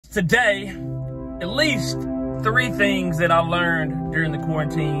today at least 3 things that I learned during the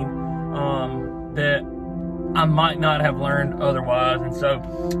quarantine that I might not have learned otherwise. And so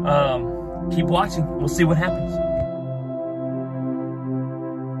keep watching. We'll see what happens.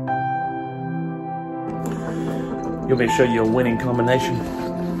 You want me to show you a winning combination?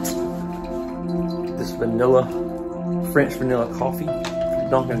 This vanilla, French vanilla coffee from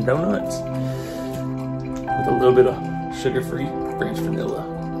Dunkin' Donuts with a little bit of sugar-free French vanilla.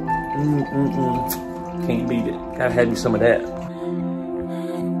 Can't beat it. Gotta have me some of that.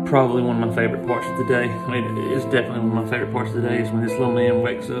 Probably one of my favorite parts of the day. I mean, it is definitely one of my favorite parts of the day is when this little man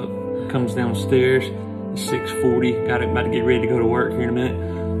wakes up, comes downstairs. It's 6:40. About to get ready to go to work here in a minute.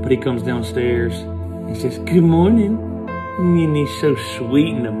 But he comes downstairs. He says, "Good morning." And he's so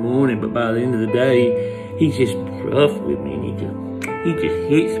sweet in the morning, but by the end of the day, he's just rough with me. And he just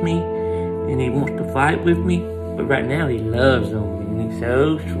hits me, and he wants to fight with me. But right now, he loves on me, and he's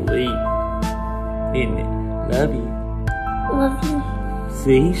so sweet. Isn't it? Love you. Love you.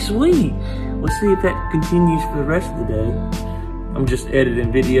 See, sweet. Let's see if that continues for the rest of the day. I'm just editing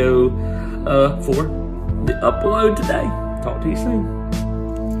video for the upload today. Talk to you soon.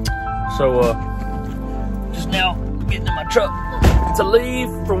 So, just now getting in my truck to leave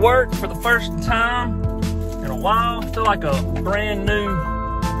for work for the first time in a while. I feel like a brand new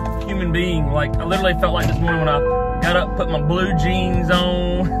human being. Like, I literally felt like this morning when I got up, put my blue jeans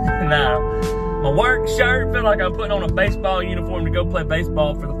on, and my work shirt. Felt like I'm putting on a baseball uniform to go play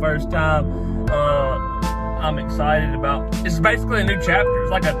baseball for the first time. I'm excited about, it's basically a new chapter. It's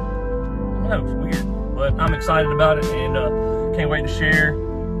like I don't know, it's weird, but I'm excited about it and can't wait to share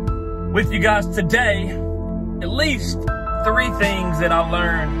with you guys today at least 3 things that I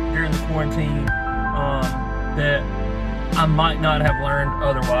learned during the quarantine that I might not have learned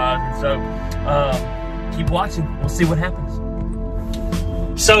otherwise. And so keep watching. We'll see what happens.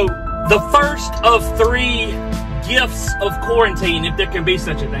 So the first of 3 gifts of quarantine, if there can be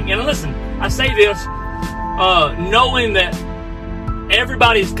such a thing. And listen, I say this knowing that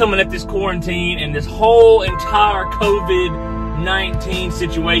everybody's coming at this quarantine and this whole entire COVID-19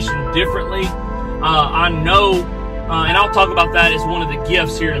 situation differently. I know, and I'll talk about that as one of the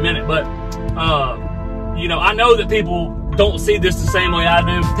gifts here in a minute, but, you know, I know that people don't see this the same way I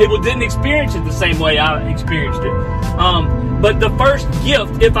do. People didn't experience it the same way I experienced it. But the first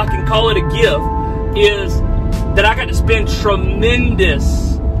gift, if I can call it a gift, is that I got to spend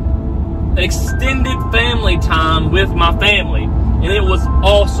tremendous extended family time with my family, and it was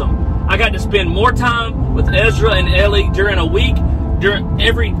awesome. I got to spend more time with Ezra and Ellie during a week,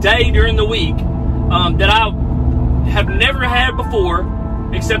 every day during the week, that I have never had before,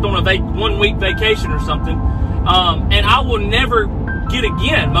 except on a 1-week vacation or something, and I will never get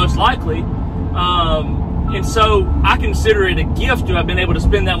again, most likely. And so I consider it a gift to have been able to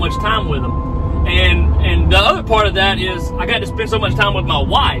spend that much time with them. And the other part of that is I got to spend so much time with my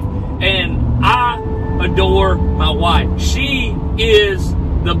wife, and I adore my wife. She is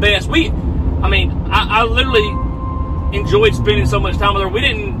the best. I literally enjoyed spending so much time with her. We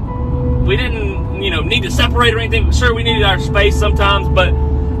didn't, you know, need to separate or anything. Sure, we needed our space sometimes, but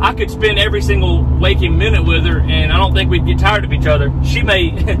I could spend every single waking minute with her, and I don't think we'd get tired of each other. She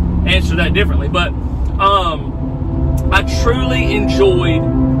may answer that differently, but I truly enjoyed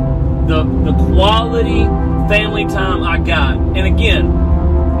the quality family time I got. And again,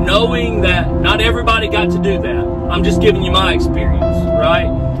 knowing that not everybody got to do that, I'm just giving you my experience, right?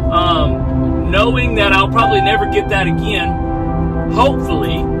 Knowing that I'll probably never get that again,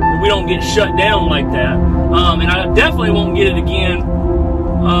 hopefully, we don't get shut down like that. And I definitely won't get it again,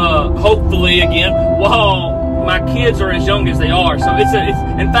 hopefully again, while my kids are as young as they are. So it's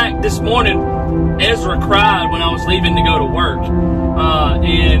in fact, this morning, Ezra cried when I was leaving to go to work.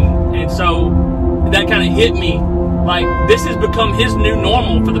 And so that kind of hit me. Like, this has become his new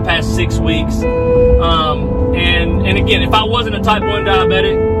normal for the past 6 weeks. And again, if I wasn't a type 1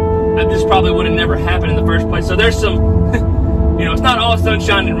 diabetic, this probably would have never happened in the first place. So there's some, you know, it's not all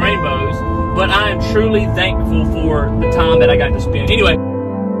sunshine and rainbows, but I am truly thankful for the time that I got to spend. Anyway.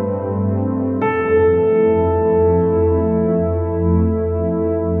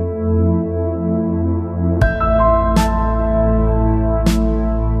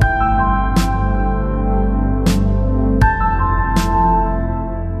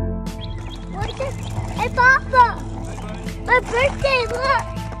 Hey, Papa! My birthday, look!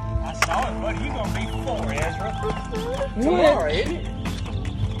 I saw it, buddy. You're going to be 4, Ezra. Mm-hmm. Tomorrow, isn't it?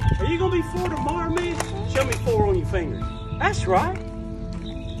 Are you going to be 4 tomorrow, man? Show me 4 on your fingers. That's right.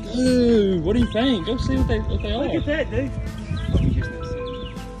 Ooh, what do you think? Go see what they are. Look at that, dude. Let me just see.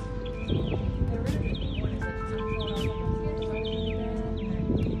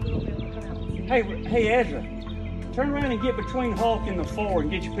 Hey, Ezra. Turn around and get between Hulk and the Ford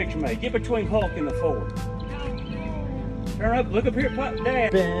and get your picture made. Get between Hulk and the Ford. Turn up, look up here at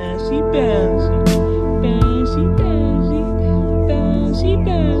Dad. Bouncy, bouncy, bouncy, bouncy, bouncy,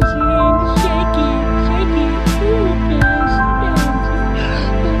 bouncy, shake it, ooh, bouncy,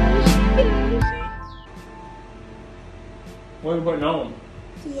 bouncy, bouncy. What are you putting on?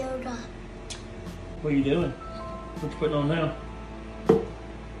 Yoga. What are you doing? What you putting on now?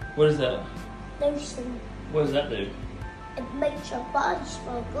 What is that? Lotion. What does that do? It makes your body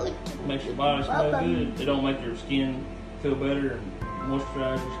smell good. It makes your body smell good. It don't make your skin feel better and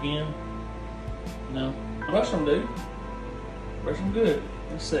moisturize your skin. No. Brush them, dude. Brush them good.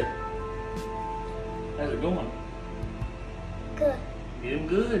 Let's see. How's it going? Good. Getting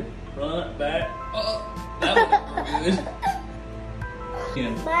good. Front, back, up. That was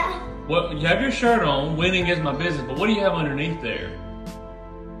good. Ma. What, you have your shirt on, winning is my business, but what do you have underneath there?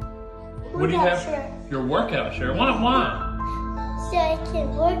 What do you have? Shirt. Your workout shirt. Why? So I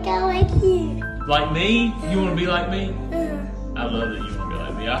can work out like you. Like me? You want to be like me? I love that you want to be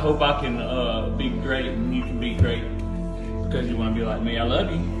like me. I hope I can be great and you can be great because you want to be like me. I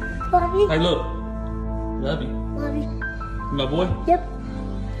love you. Love you. Hey, look. Love you. Love you. My boy? Yep.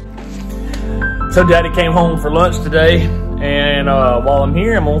 So Daddy came home for lunch today, and while I'm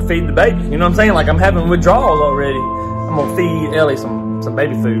here, I'm gonna feed the baby. You know what I'm saying? Like I'm having withdrawals already. I'm gonna feed Ellie some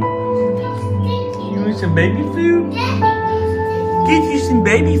baby food. You want some baby food? Get you some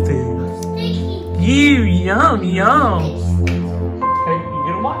baby food. You, yum, yum. Hey, you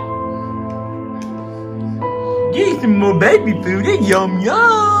get a what? Get some more baby food. That yum,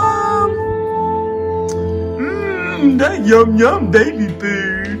 yum. Mmm, that yum, yum baby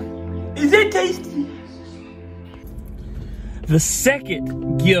food. Is that tasty? The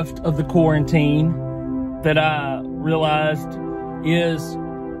second gift of the quarantine that I realized is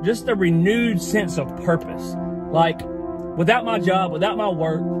just a renewed sense of purpose. Like, without my job, without my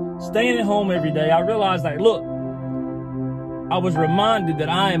work, staying at home every day, I realized that, look, I was reminded that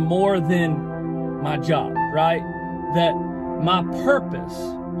I am more than my job, right? That my purpose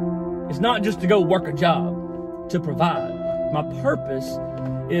is not just to go work a job to provide. My purpose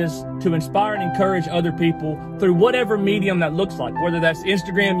is to inspire and encourage other people through whatever medium that looks like, whether that's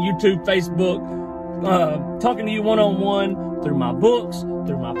Instagram, YouTube, Facebook, talking to you one-on-one, through my books,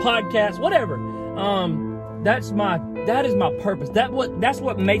 through my podcasts, whatever. That is my purpose. That's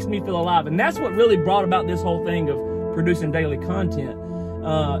what makes me feel alive. And that's what really brought about this whole thing of producing daily content,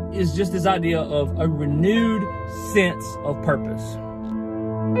 is just this idea of a renewed sense of purpose.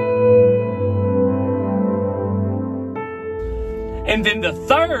 And then the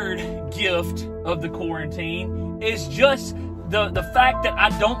third gift of the quarantine is just the fact that I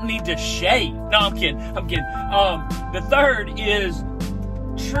don't need to shave. No, I'm kidding. The third is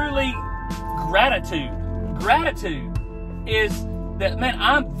truly gratitude. Gratitude is that, man,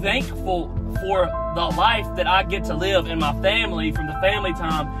 I'm thankful for the life that I get to live in my family, from the family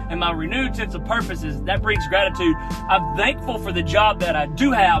time, and my renewed sense of purposes. That brings gratitude. I'm thankful for the job that I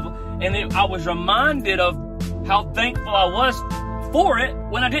do have, and I was reminded of how thankful I was for it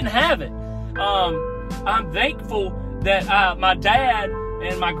when I didn't have it. I'm thankful that my dad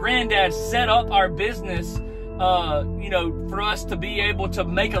and my granddad set up our business, for us to be able to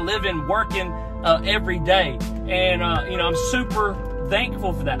make a living working every day. And, I'm super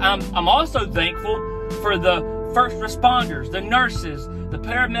thankful for that. I'm also thankful for the first responders, the nurses, the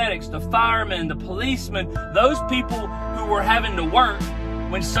paramedics, the firemen, the policemen, those people who were having to work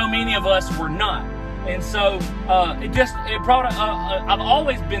when so many of us were not. And so it brought I've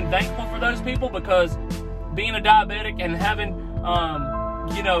always been thankful for those people, because being a diabetic and having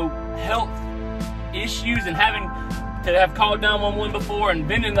health issues and having to have called 911 before and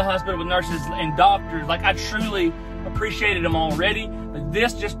been in the hospital with nurses and doctors, like, I truly appreciated them already. But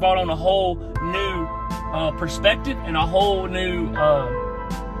this just brought on a whole new perspective and a whole new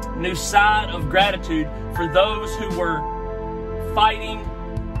side of gratitude for those who were fighting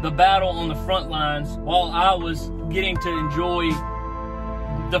the battle on the front lines while I was getting to enjoy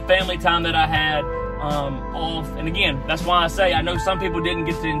the family time that I had off. And again, that's why I say I know some people didn't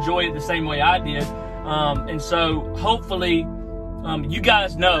get to enjoy it the same way I did. And so hopefully you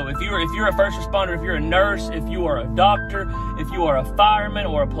guys know, if you're a first responder, if you're a nurse, if you are a doctor, if you are a fireman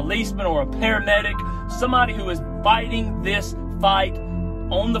or a policeman or a paramedic, somebody who is fighting this fight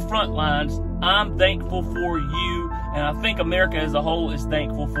on the front lines, I'm thankful for you. And I think America as a whole is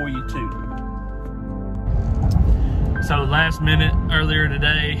thankful for you too. So last minute earlier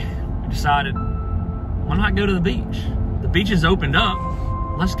today, we decided, why not go to the beach? The beach is opened up,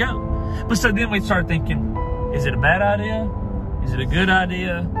 let's go. But so then we started thinking, is it a bad idea? Is it a good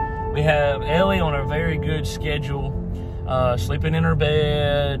idea? We have Ellie on a very good schedule, sleeping in her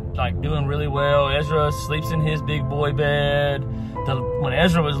bed, like doing really well. Ezra sleeps in his big boy bed. When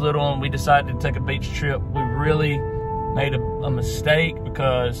Ezra was little and we decided to take a beach trip, we really made a mistake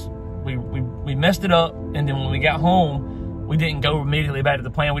because we messed it up, and then when we got home, we didn't go immediately back to the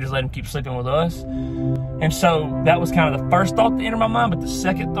plan. We just let him keep sleeping with us. And so that was kind of the first thought that entered my mind, but the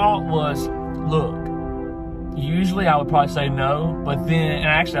second thought was, look, usually I would probably say no, but then, and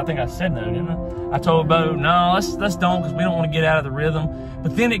actually I think I said no, didn't I? I told Bo, no, let's don't, because we don't want to get out of the rhythm.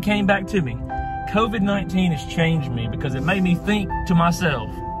 But then it came back to me. COVID-19 has changed me because it made me think to myself,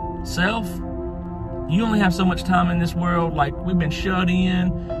 self, you only have so much time in this world. Like, we've been shut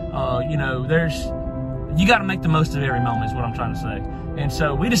in, you know, you got to make the most of every moment is what I'm trying to say. And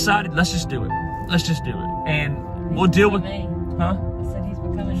so we decided, let's just do it. Let's just do it. And we'll deal with, huh?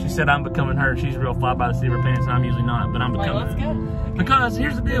 She said I'm becoming her. She's real fly by the seat of her pants, and I'm usually not, but I'm becoming let's go. Because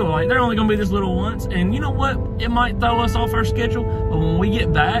here's the deal, like, they're only gonna be this little once, and you know what? It might throw us off our schedule, but when we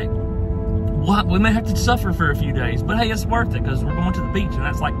get back, we may have to suffer for a few days, but hey, it's worth it because we're going to the beach, and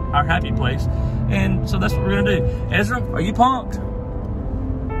that's like our happy place. And so that's what we're gonna do. Ezra, are you pumped?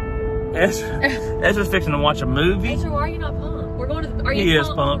 Ezra's fixing to watch a movie. Ezra, why are you not pumped? We're going to the, are He you is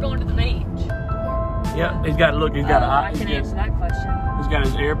pumped? We're going to the beach. Yeah, he's got, look, he's got I can answer that question. He's got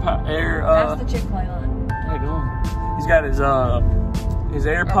his That's the Chick-fil-A line. Hey, go on. He's got his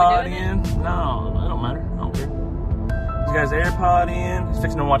AirPod in. No, it don't matter. I don't care. He's got his AirPod in. He's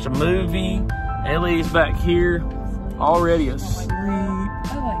fixing to watch a movie. Ellie's back here, already asleep. Oh,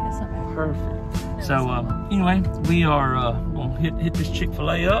 wait, that's not bad. Perfect. So anyway, we are gonna hit this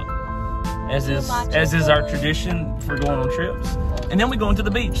Chick-fil-A up, as is our tradition for going on trips, and then we go into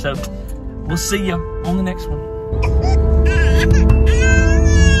the beach. So we'll see you on the next one.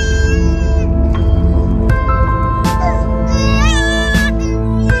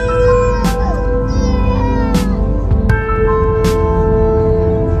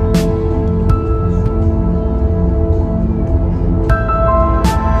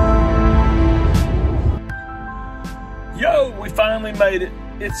 Yo, we finally made it.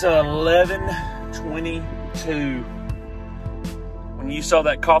 It's 11:22. When you saw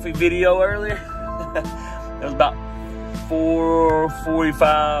that coffee video earlier, it was about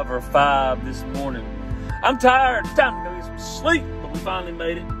 4:45 or 5 this morning. I'm tired. It's time to go get some sleep, but we finally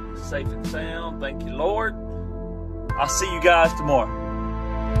made it safe and sound. Thank you, Lord. I'll see you guys tomorrow.